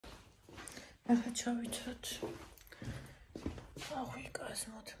ახლა ჩავიცოთ. აღვიკას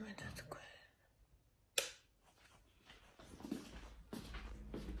მოთმედა თქვენ.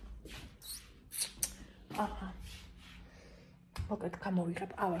 აჰა. მოკეთ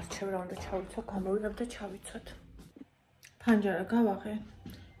გამოვიღებ ავას, ჩემ რა უნდა ჩავიცო, გამოვიღებ და ჩავიცოთ. ფანჯარა გავაღე.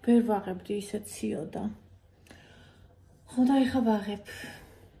 ვერ ვაღებდი ისე ციოდა. ხო და ეხა ვაღებ.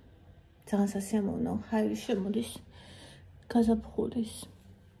 ძალიან სასიამოვნო, ჰაერი შემოდის. გაზაფხულის.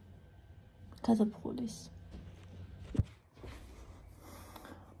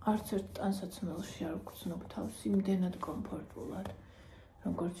 არც ერთ ტანსაცმელში არ ვგრძნობ თავს იმდენად კომფორტულად,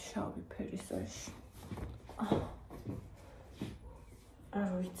 როგორც შავი ფერისაში. არ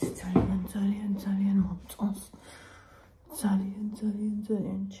ვიცი, ძალიან მომწონს.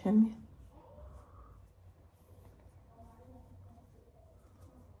 ძალიან ჩემი.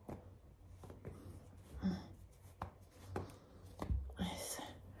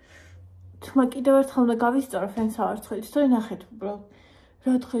 თმა კიდევ ერთხელ უნდა გავისწორო ფენსავარცხლით, თორე ნახეთ უბრალოდ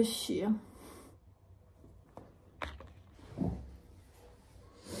რა დღესია.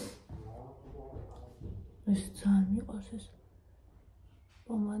 ეს ძალიან მიყვარს ეს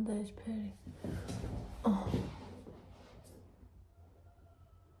პომადა ეს ფერი.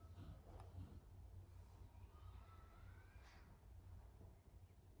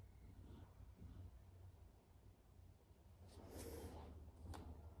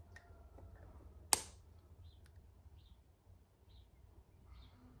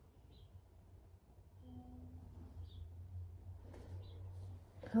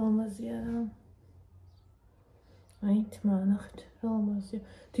 Realmazia. აი თმა ნახეთ, realmazia.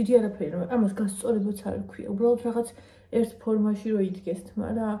 დიდი არაფერი, ამას გასწორებაც არ ქვია. უბრალოდ რაღაც ერთ ფორმაში რო იდგეს თმა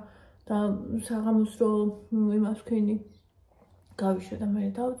რა და საღამოს რო იმას ვქენი გავიშვა და მე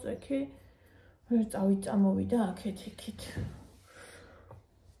დავწექი. მე წამოვიდა აქეთ იქით.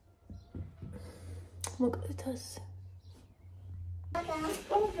 მოკლედ ასე.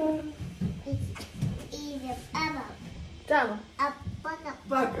 Tamo.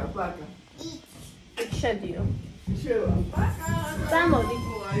 Paga. Šedio. Ševa.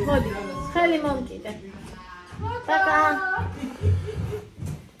 Modi. Heli momkide. Paka.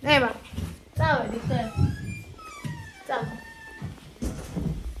 Evo. Წავედით. Tamo.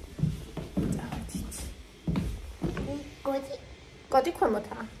 Წავედით. Godi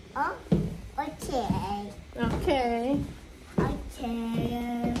ქვემოთა. Okay.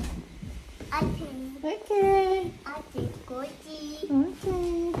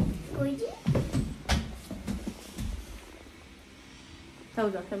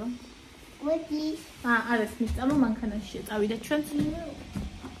 დავუძახება. გოდი. არის მისწამო მანქანაშია. წავიდა ჩვენც.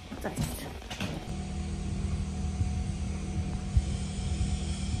 წაით.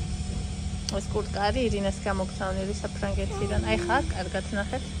 ეს კურტკარი ირინას გამოგზავნილი საფრანგეთიდან. აი ხარ, კარგად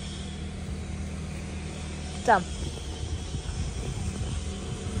ნახეთ. წამ.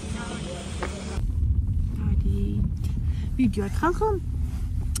 ვიდეო ხალხო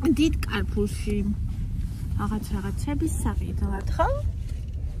დიდ კარფურში რაღაცების საყიდლად ხო?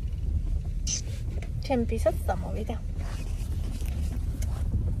 ჩემ პისაც დამოვიდა.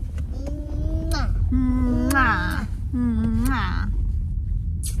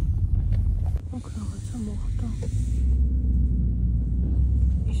 ოქ რაღაცა მოხდა.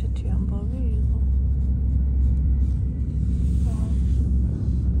 ისეთი ამბავი იყო.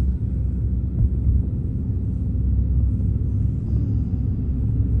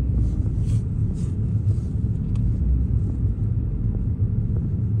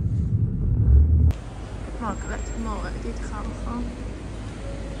 მოკლედ მოვედით ხალხო.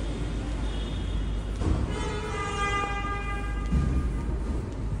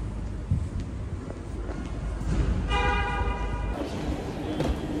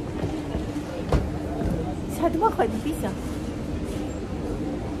 სად მოხვედი ბიზა?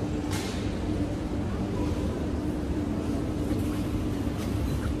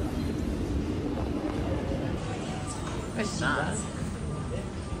 ესა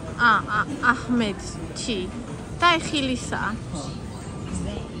აჰმედჩი და ხილისა.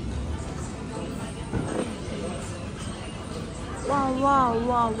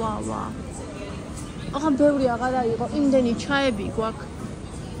 ვა. ახლა ბევრი აღარ აიღო, იმდენი ჩაები გვაქვს.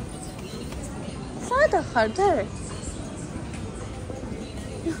 სად ახარ და?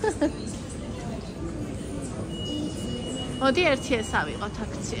 მოდი ერთი ეს ავიღოთ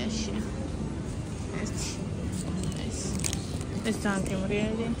აქციაში. ეს ძალიან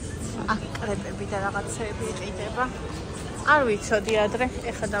გემრიელი. აქ კრეპები და რაღაცები იყიდება. არ ვიცოდი ადრე,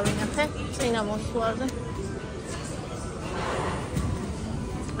 ეხლა დავინახე წინა მოსვლაზე.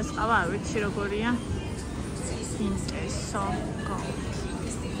 ეს ყავა არ ვიცი როგორია. ინტესო.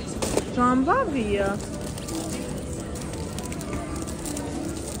 Rambavia.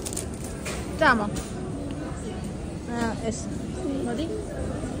 Tamo. Es. Modi.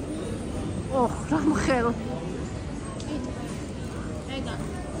 Oh, ramxel. Ega.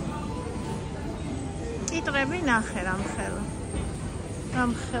 Კიტრები ნახე რამხელ.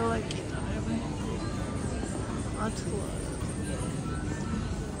 Რამხელა კიტრები. ათუა.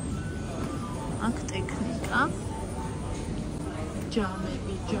 აქ ტექნიკა.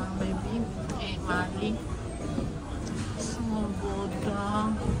 ჯამები, ემალი. სმობოდა.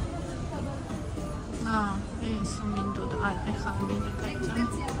 ეს მინდოდა. ეხლა მინდა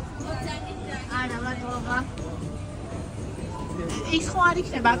გაიწა. არა, მადლობა. ის ხო არ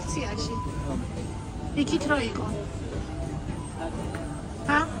იქნება აქციაში? იქით რო იყო.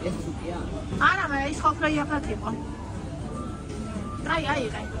 არა, მე ის ხო ფრაიაფად იყო. აი.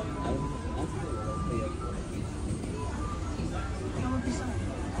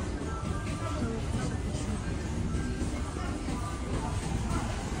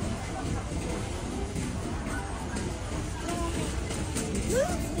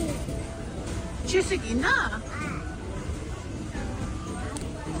 ჩისიკინა?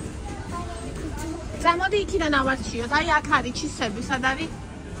 Замоди იქიდან ავარჩიოთ. აი აქ არის ჩისები, სად არის?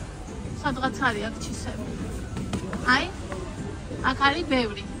 სადღაც არის აქ ჩისები. აი. აქ არის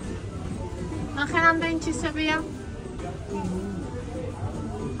ბევრი. ნახე რამდენი ჩისებია?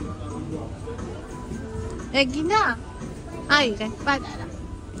 ეგინა? აიღე, პატარა.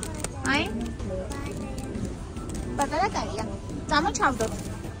 აი. პატარა კაია. წამოჩავდოთ.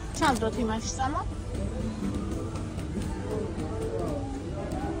 ჩავდოთ იმაში, წამო.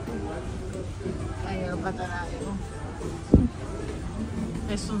 პატარაო.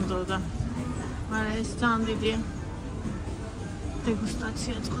 ეს უნდოდა. მაგრამ ეს ძალიან დიდია.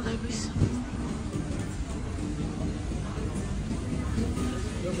 დეგუსტაცია წყლების.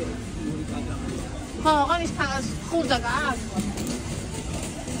 ხო, ღონის ფას ხურდა გააქვს.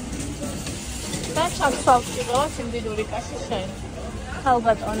 და ჩავსავჭირო სიმდიდური კაში შენ.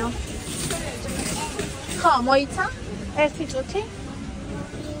 ხალბატონო. ხო, მოიცა? ერთი წუთი?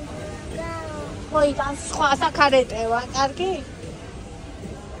 მოიტან სხვა საკარეტევა, კარგი?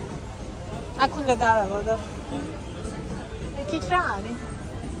 აქ უნდა დავაბოდო. იქით რა არის?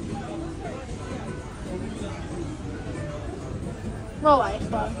 მოვა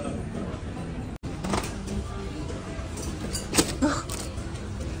ეხლა.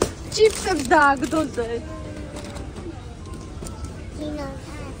 ჩიფსებს დააგდოზე.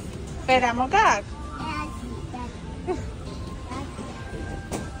 ფერა მოგაკ?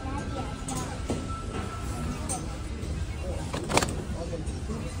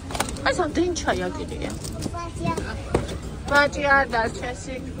 ეს ამდენ ჩაი აკიდია. ბაჭი არ დარჩეს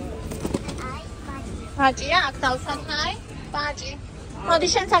იქ. ბაჭია აქ დავსახაი? ბაჭი. მოდი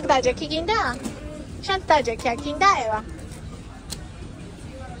შენც აქ დაჯექი გინდა? შენც დაჯექი აქ გინდა ევა?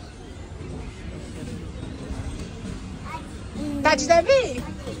 დაჯდები?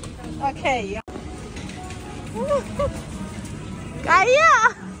 ოკეი. კაია?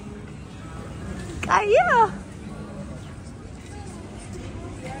 კაია?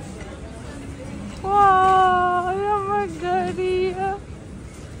 Wow,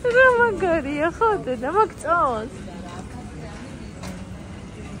 Ramagaria, ходи, на Макдональдс.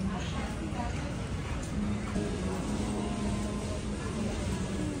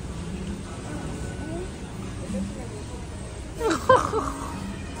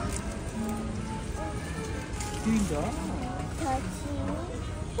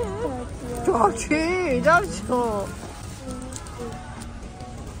 Тачи, да что?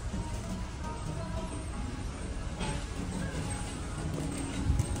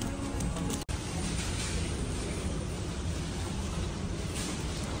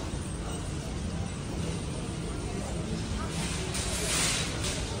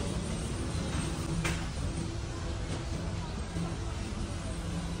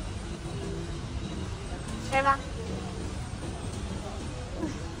 Eva.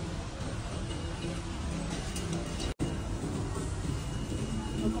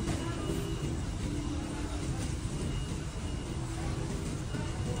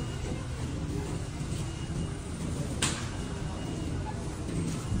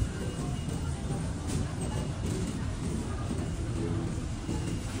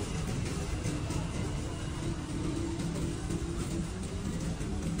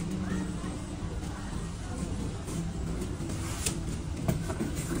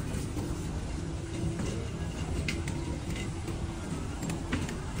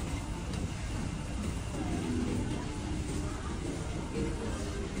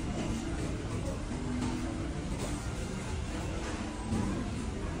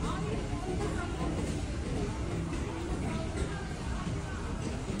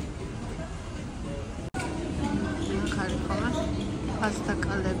 pasta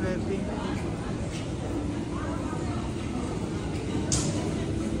კალებები.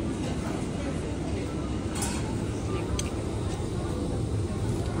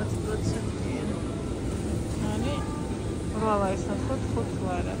 Ვალაის ახოთ ხოთ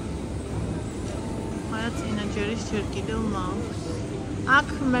ვარა. მაინც ინაჯერის ჯერ კიდევ მაქვს. აქ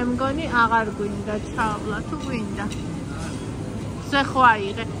მე მგონი აღარ გვინდა ჩავლა თუ გვინდა. ზე ხო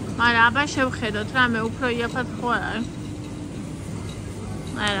აიღე, მაგრამ აბა შევხედოთ რამე უფრო იაფად ხო არის.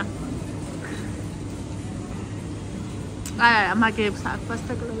 არა. არა, მაგებს აქვს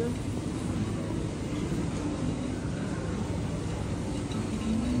პასტა კლებები.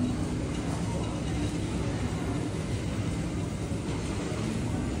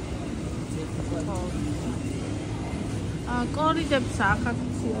 კორიდებს აქვს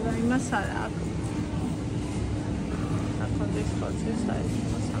აქცია და იმას არა აქვს. ახალ სპორტის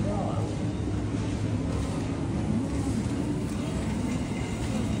საერთოდ სამოვა.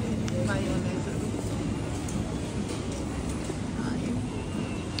 მაიონეზი. აი.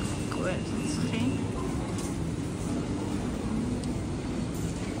 კვერცხი.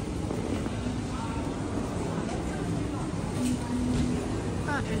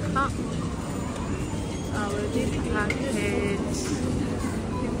 ეხა წავედით აქეთ.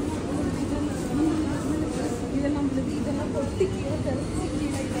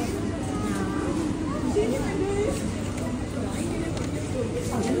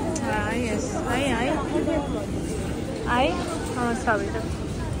 აი, წავედით.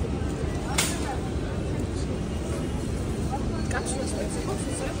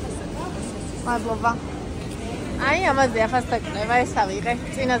 მადლობა. აი, ამაზე ახლა საკნება ეს ავიღე.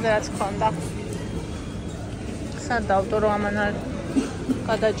 წინაზე რაც ქონდა. სად დავტო რომ ამან არ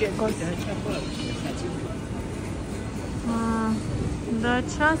გადაჭერგოს. და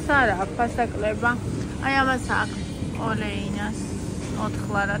ჩანს არა აქვს პასტაკლება. აი ამას აქვს ოლეინას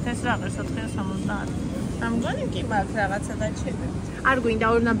 4 ლარად ეს რაღაც 470. ამ გონი კი მაქვს რაღაცა და ჩემი. არ გვინდა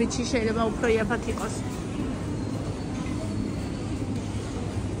ორ ნაბიჯი შეიძლება უფრო იაფად იყოს.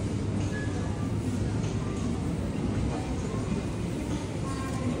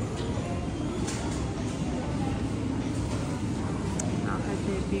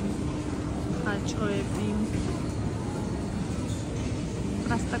 ხაჭოები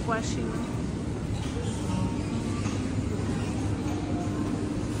პრასტაკვაში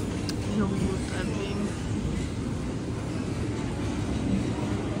იოგურტები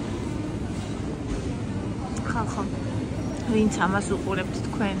ხალხო ვინც ამას უყურებთ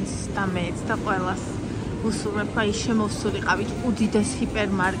თქვენს და მეც და ყველას უსურვებ აი შემოვსულიყავით უდიდეს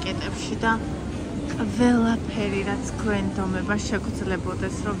ჰიპერმარკეტებში და ყველაფერი რაც გვენდომება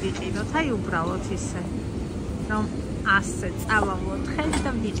შეგძლებოდეს რომ ვიყიდოთ აი უბრალოდ ისე რომ ასე წავავლოთ ხელს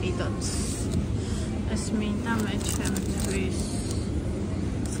და ვიყიდოთ ეს მინდა მე ჩემთვის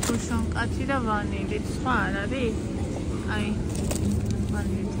სკუშონკაცი და ვანილით სხვა არ არის აი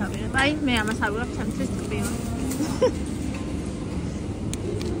ვანილით ავიღებ აი მე ამას ავიღებ ჩემთვის ტკბილად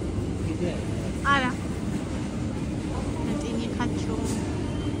არა ნინი ხაჩო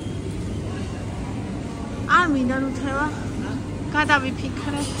არ მინდა ნუთელა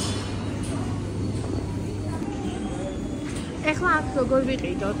გადავიფიქრე ეხლა აქ როგორ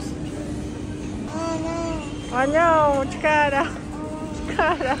ვიყიდოთ ანა ჩკარა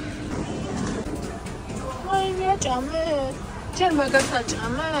აი მიაჭამე ჩემ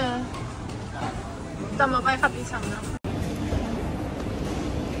მაგაცაჭამე და მაგაი ხაპისამნა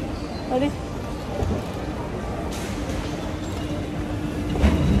არი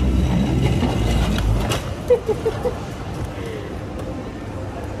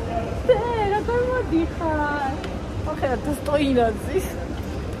Tera, como dijo? Ojalá te estoy inazis.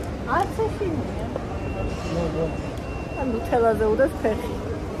 Hace fin. No. Cuando te las deudas peji.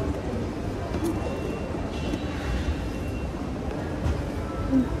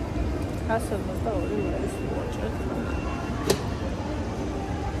 Hace no está horrible ese boche.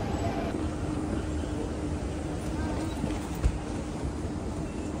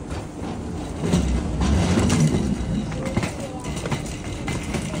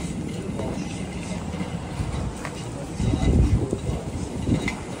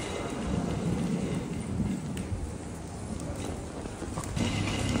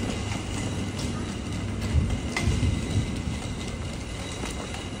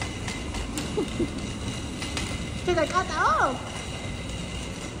 Te cata oh.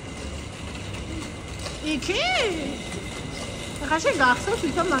 Iki. Rache garçon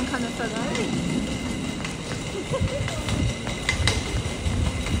plutôt mancana ça là.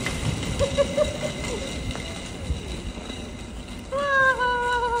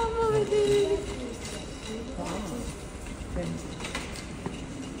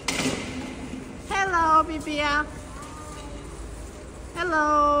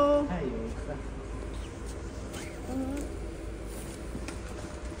 Hello.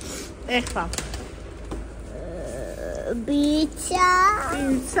 Ეხლა. Pizza.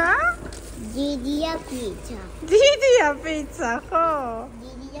 Pizza? Didya pizza. Didya pizza, ხო?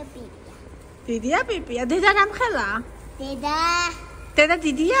 Didya pizza. Didya pipia. დედა გამხელა? Deda. დედა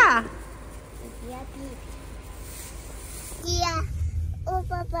დიდია? Didya pizza. Tia. O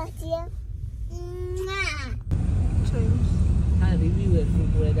papa tia. ან რივიუებს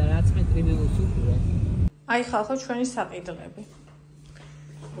უყურე და რაც მე რივიუს უყურე. აი ხალხო ჩვენი საყიდლები.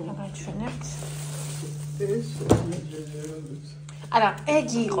 გავაჩვენებთ. არა,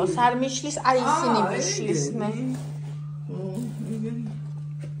 ეგი იყოს, არ მიშლის, აი ისინი მიშლის მე.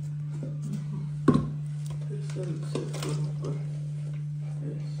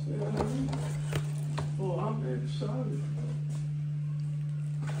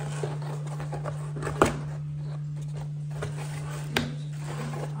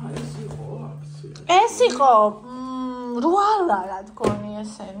 ეს იყო რვალარად გონი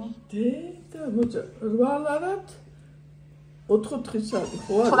ესენი. და მოწა რვალარად 4 საათი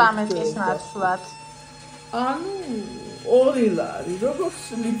ხო არის 18-ის ნაცვლად. ანუ 2 ლარი როგორც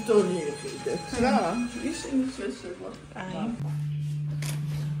ლიფტონი იყიდეთ რა ისინი შესება აი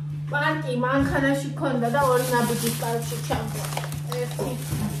პარკი მანქანაში ქონდა და 2 ნაბიჯის პარკში ჩამყვა. ერთი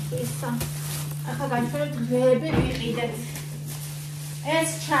ისა. ახლა გაჩვენებთ დღეები ვიყიდეთ. ეს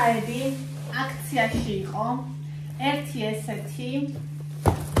ჩაები აქციაში იყო. ერთი ესეთი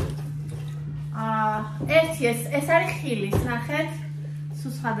ერთი ეს არის ხილის, ნახეთ?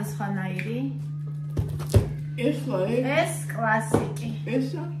 სულ სხვადასხვანაირი. ეს კლასიკი. ეს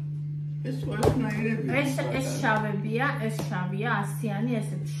სხვადასხვანაირები. ეს შავებია, ეს შავია, ასიანი,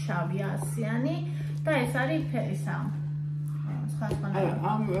 ესეც შავია, ასიანი და ეს არის ისა. სხვადასხვანაირი.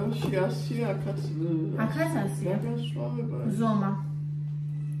 ამ შეასია აქაც ასია. ზომა.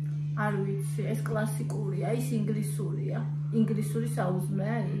 არ ვიცი, ეს კლასიკურია, ის ინგლისურია. ინგლისური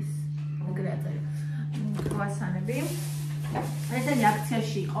საუზმეა ის. ეგრე აწერია. კრუასანები. ესენი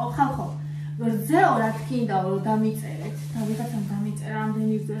აქციაში იყო, ხალხო. რძეო რა თქინდაო რომ დამიწერეთ. და ვიღაცამ დამიწერა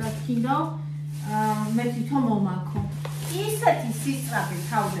ამდენი რძე რა თქინდაო. მე თვითონ მომაქო. ისეთი სისწრაფე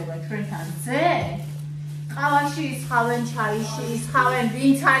თავდება ჩვენთან რძე. ყავაში ისხავენ, ჩაიში ისხავენ,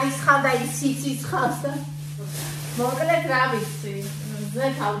 ვინც არის ხავდა ისიც ისხავს და მოკლედ რა ვიცი. ზე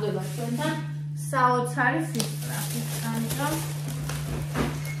თავდება ჩვენთან საოცარი სისწრაფე. ამიტომ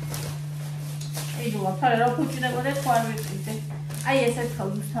იდულა, ფარა რა ფუჭინებოდეთ ხო არ ვიყიდე. აი ეს ერთხელ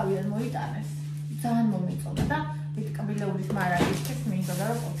რუსთავიდან მოიტანეს. ძალიან მომიწონა და ვიტკბილეულის მარაგისთვის მინდოდა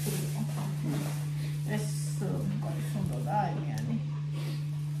რომ ყოფილიყო. ეს მყოლის უნდოდა აიანი.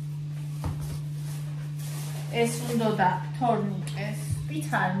 ეს უნდოდა თორნიკეს,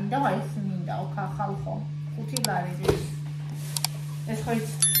 პიცარ მინდა, ეს მინდა ხალხო. 5 ლარი ის. ეს ხო ის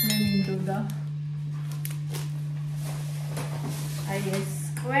მე მინდოდა. აი ეს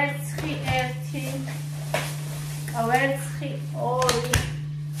კვერცხი 1, კვერცხი 2,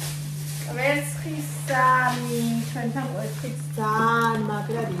 კვერცხი 3, ჩვენთან კვერცხი ძალიან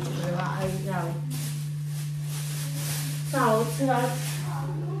მაგრად იჭრება, აი რავი. საოცრად.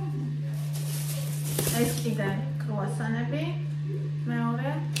 ეს კიდე კრუასანები, მეორე,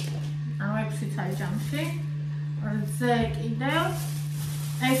 ანუ 6 წელი ჯამში. ზე კიდევ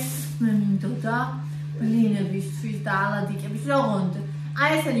ეს მე მინდოდა ბლინებისთვის და ალადიკების როგონდ. აი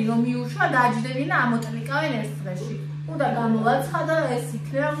ესენი რომ მიუშვა დაჯდებინა ამოტლიკავენ ეს დღეში. უნდა გამოვაცხადა ეს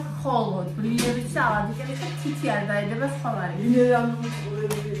იქნება მხოლოდ ბლინების და ალადიკების და თითი არ დაედება სხვავარი. მინერალური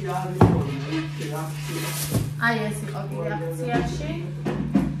წყლები არის. აი ეს იყო კიდე აქციაში.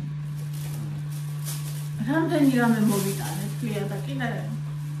 რამდენი რამე მოვიტანეთ კლია და კიდე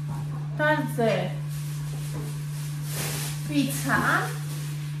დარზე პიცა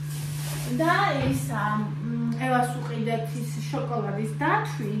და ისა ევას უყიდეთ ის შოკოლადის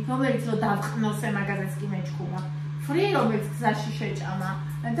დათვი, რომელიც რო დავყნოს ემაგაზეც კი მეჩხუბა. ფრი რომელიც გზაში შეჭამა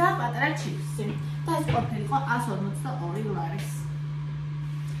და პატარა ჩიპსი. და ეს ყოფილი იყო 152 ლარის.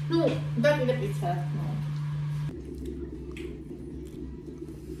 ნუ და კიდე პიცა რა თქმა უნდა.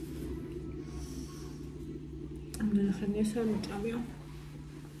 ნახე ეს არ მოჭამია.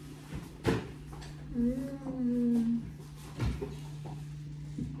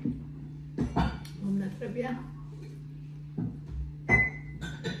 მომნატრებია.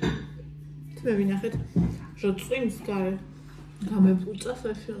 თქვენ ვინახეთ, რომ წვიმს გარე გამეფუჭა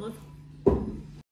საშინლად.